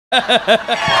Give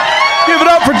it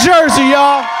up for Jersey,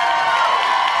 y'all.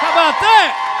 How about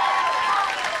that?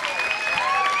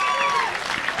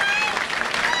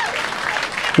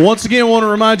 Once again, I want to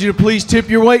remind you to please tip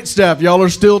your wait staff. Y'all are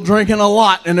still drinking a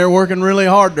lot, and they're working really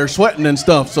hard. They're sweating and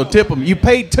stuff, so tip them. You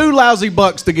paid $2 lousy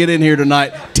to get in here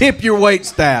tonight. Tip your wait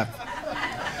staff.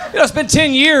 You know, it's been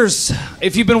 10 years.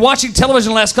 If you've been watching television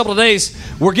the last couple of days,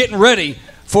 we're getting ready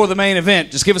for the main event.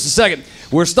 Just give us a second.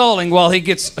 We're stalling while he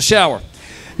gets a shower.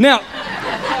 Now,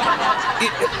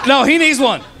 no, he needs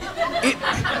one.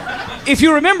 If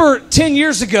you remember 10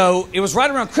 years ago, it was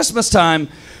right around Christmas time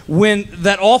when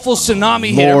that awful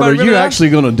tsunami hit. Lord, are you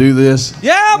actually going to do this?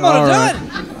 Yeah, I'm going to do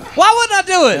it. Why wouldn't I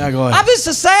do it? Yeah, go ahead. I'm just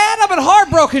so sad. I've been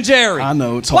heartbroken, Jerry. I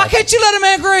know, it's Why awful. can't you let a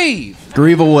man grieve?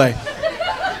 Grieve away.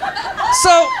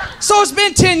 So it's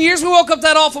been 10 years. We woke up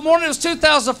that awful morning. It was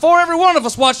 2004. Every one of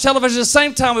us watched television at the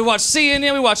same time. We watched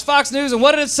CNN, we watched Fox News, and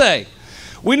what did it say?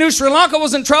 We knew Sri Lanka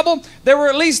was in trouble. There were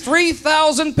at least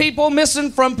 3,000 people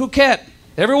missing from Phuket.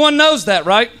 Everyone knows that,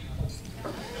 right?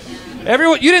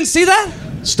 Everyone, you didn't see that?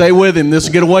 Stay with him. This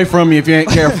will get away from you if you ain't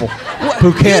careful.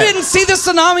 Phuket. You didn't see the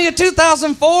tsunami of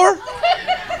 2004?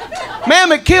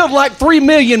 Ma'am, it killed like 3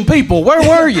 million people. Where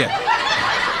were you?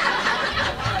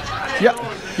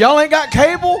 Y'all ain't got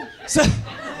cable?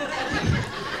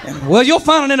 Well, you'll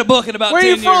find it in a book in about 10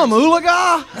 years. Where you from,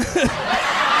 Ulaga?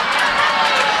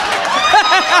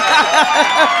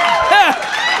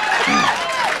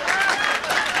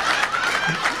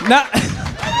 Now,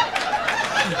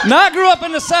 I grew up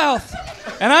in the South,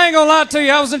 and I ain't gonna lie to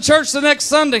you, I was in church the next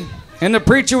Sunday, and the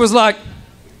preacher was like,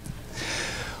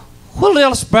 well,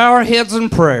 let's bow our heads in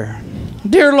prayer.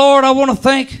 Dear Lord, I want to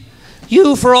thank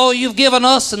you for all you've given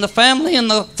us and the family and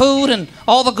the food and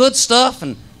all the good stuff,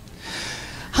 and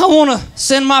I want to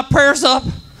send my prayers up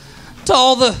to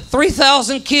all the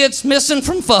 3,000 kids missing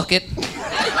from Fuck It.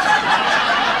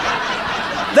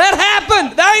 That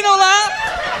happened. That ain't no lie.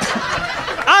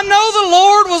 I know the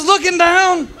Lord was looking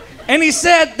down, and he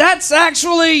said, that's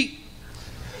actually...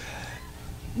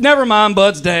 Never mind,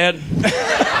 Bud's dad.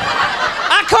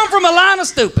 I come from a line of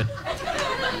stupid.